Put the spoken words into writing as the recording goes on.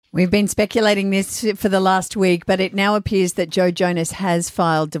We've been speculating this for the last week, but it now appears that Joe Jonas has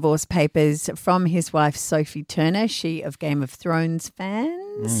filed divorce papers from his wife, Sophie Turner, she of Game of Thrones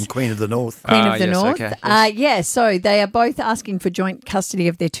fans. Queen of the North. Queen of the yes, North. okay, yes. So they are both asking for joint custody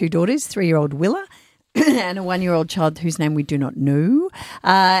of their two daughters, 3-year-old Willa and a 1-year-old child whose name we do not know.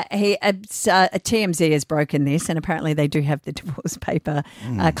 TMZ has broken this, and apparently they do have the divorce paper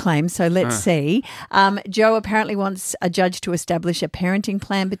claim. So let's see. Joe apparently wants a judge to establish a parenting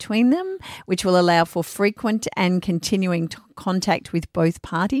plan between them, which will allow for frequent and continuing contact with both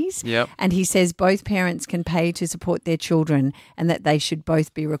parties. Yep. And he says both parents can pay to support their children and that they should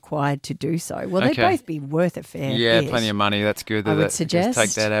both be required to do so. Well, they'd both be worth a fair bit. Plenty of money. That's good. I would suggest. Just take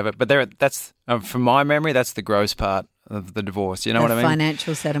that out of it. But that's from my memory, that's the gross part of the divorce. You know what I mean?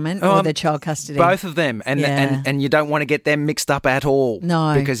 Financial settlement or the child custody. Both of them. And you don't want to get them mixed up at all.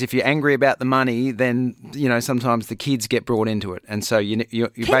 No. Because if you're angry about the money, then, sometimes the kids get brought into it. And so you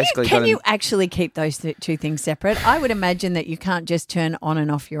basically Can you actually keep those two things separate? I would imagine that you can't just turn on and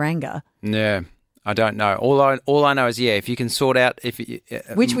off your anger. Yeah. I don't know. All I know is, if you can sort out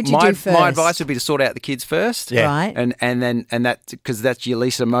which would you do first? My advice would be to sort out the kids first, right? And that because that's your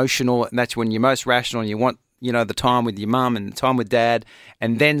least emotional, and that's when you're most rational, and you want the time with your mum and the time with dad,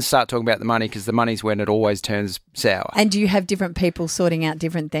 and then start talking about the money because the money's when it always turns sour. And do you have different people sorting out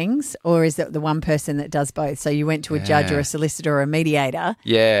different things, or is it the one person that does both? So you went to a judge or a solicitor or a mediator,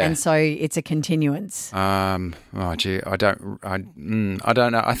 and so it's a continuance. I don't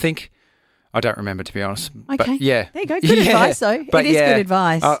know. I don't remember, to be honest. Okay. But there you go. Good advice, though. But it is good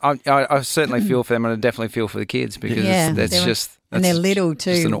advice. I certainly feel for them, and I definitely feel for the kids because and they're little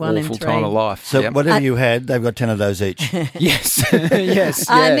too. Just an 1 and 3. awful time of life. So whatever you had, they've got 10 of those each. Yes, yes.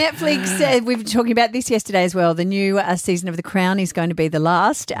 Yeah. Netflix, we were talking about this yesterday as well. The new season of The Crown is going to be the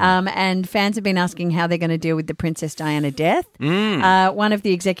last, and fans have been asking how they're going to deal with the Princess Diana death. One of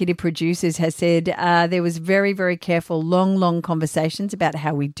the executive producers has said there was very, very careful, long conversations about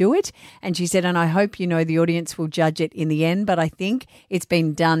how we do it, and she said, and I hope the audience will judge it in the end, but I think it's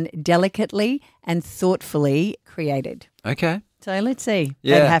been done delicately and thoughtfully created. Okay. So let's see.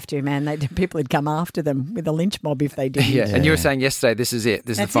 Yeah. They'd have to, man. People would come after them with a lynch mob if they didn't. Yeah. And you were saying yesterday, this is it.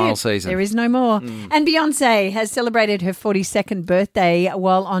 This is the final season. There is no more. And Beyonce has celebrated her 42nd birthday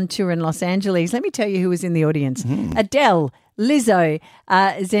while on tour in Los Angeles. Let me tell you who was in the audience. Adele, Lizzo,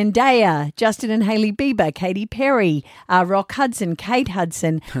 Zendaya, Justin and Hailey Bieber, Katy Perry, Rock Hudson, Kate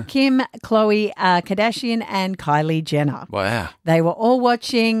Hudson, Kim, Khloe Kardashian and Kylie Jenner. Wow. They were all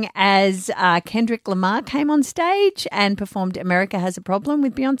watching as Kendrick Lamar came on stage and performed America Has a Problem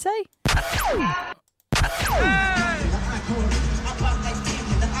with Beyonce.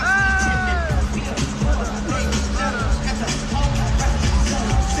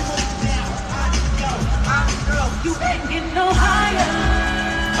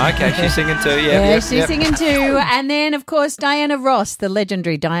 Okay, she's singing too. She's singing too. And then, of course, Diana Ross, the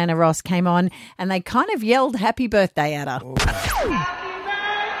legendary Diana Ross, came on and they kind of yelled happy birthday at her.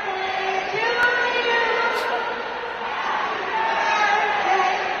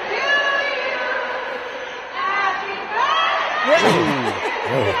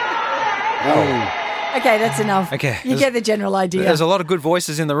 Okay, that's enough. Okay. You get the general idea. There's a lot of good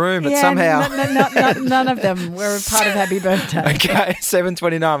voices in the room, but somehow... none of them were a part of Happy Birthday. Okay,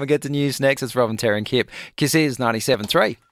 7:29. We'll get to news next. It's Rob and Terry and Kip. Kiss is 97.3.